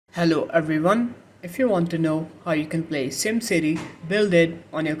Hello everyone, if you want to know how you can play SimCity BuildIt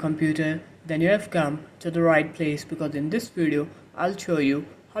on your computer, then you have come to the right place because in this video I'll show you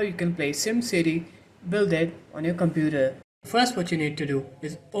how you can play SimCity BuildIt on your computer. First, what you need to do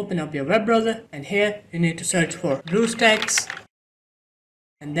is open up your web browser, and here you need to search for BlueStacks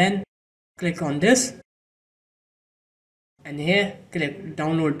and then click on this, and here click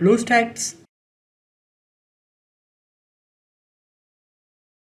download BlueStacks.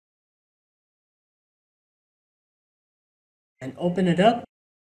 And open it up.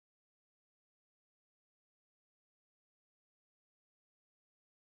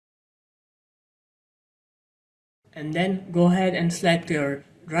 And then go ahead and select your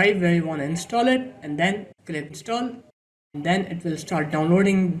drive where you want to install it, and then click install, and then it will start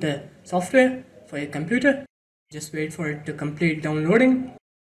downloading the software for your computer. Just wait for it to complete downloading.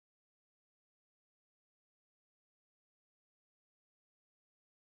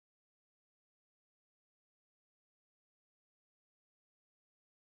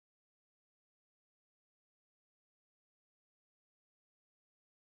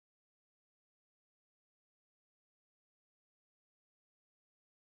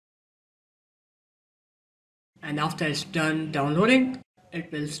 And after it's done downloading,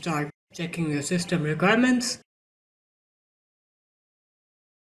 it will start checking your system requirements.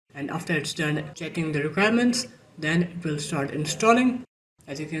 And after it's done checking the requirements, then it will start installing.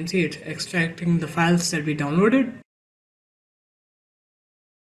 As you can see, it's extracting the files that we downloaded.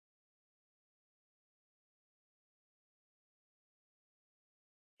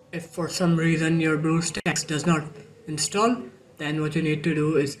 If for some reason your BlueStacks does not install, then what you need to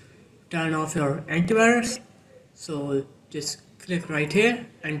do is turn off your antivirus. So just click right here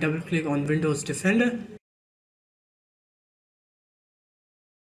and double click on Windows Defender.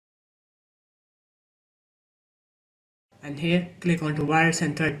 And here click onto virus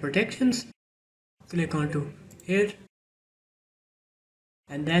and threat protections. Click onto here.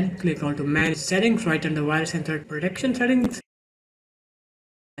 And then click onto manage settings right under virus and threat protection settings.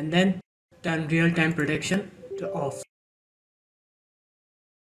 And then turn real-time protection to off.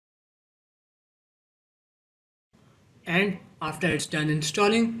 And after it's done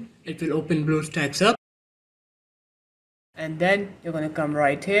installing, it will open BlueStacks up. And then you're going to come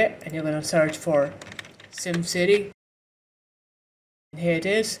right here and you're going to search for SimCity. And here it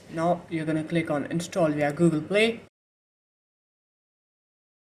is. Now you're going to click on install via Google Play.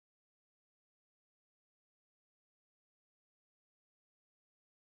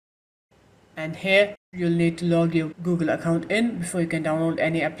 And here you'll need to log your Google account in before you can download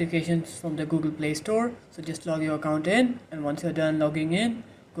any applications from the Google Play Store. So just log your account in, and once you're done logging in,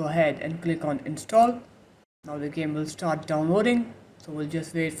 go ahead and click on install. Now the game will start downloading, so we'll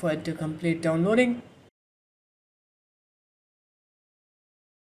just wait for it to complete downloading.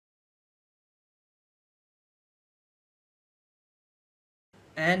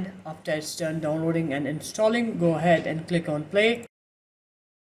 And after it's done downloading and installing, go ahead and click on play.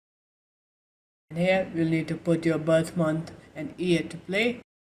 And here you'll need to put your birth month and year to play.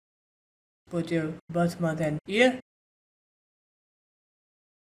 Put your birth month and year.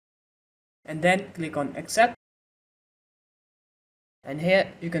 And then click on accept. And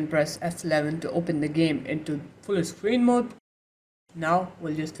here you can press F11 to open the game into full screen mode. Now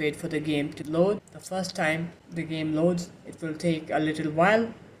we'll just wait for the game to load. The first time the game loads, it will take a little while.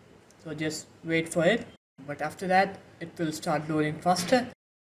 So just wait for it. But after that, it will start loading faster.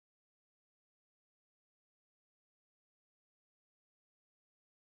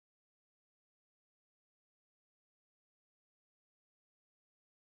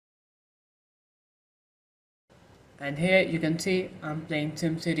 And here you can see I'm playing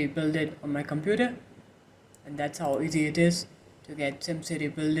SimCity BuildIt on my computer, and that's how easy it is to get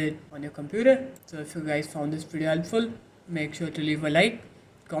SimCity BuildIt on your computer. So if you guys found this video helpful, make sure to leave a like,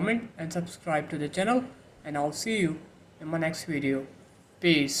 comment and subscribe to the channel, and I'll see you in my next video.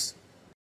 Peace.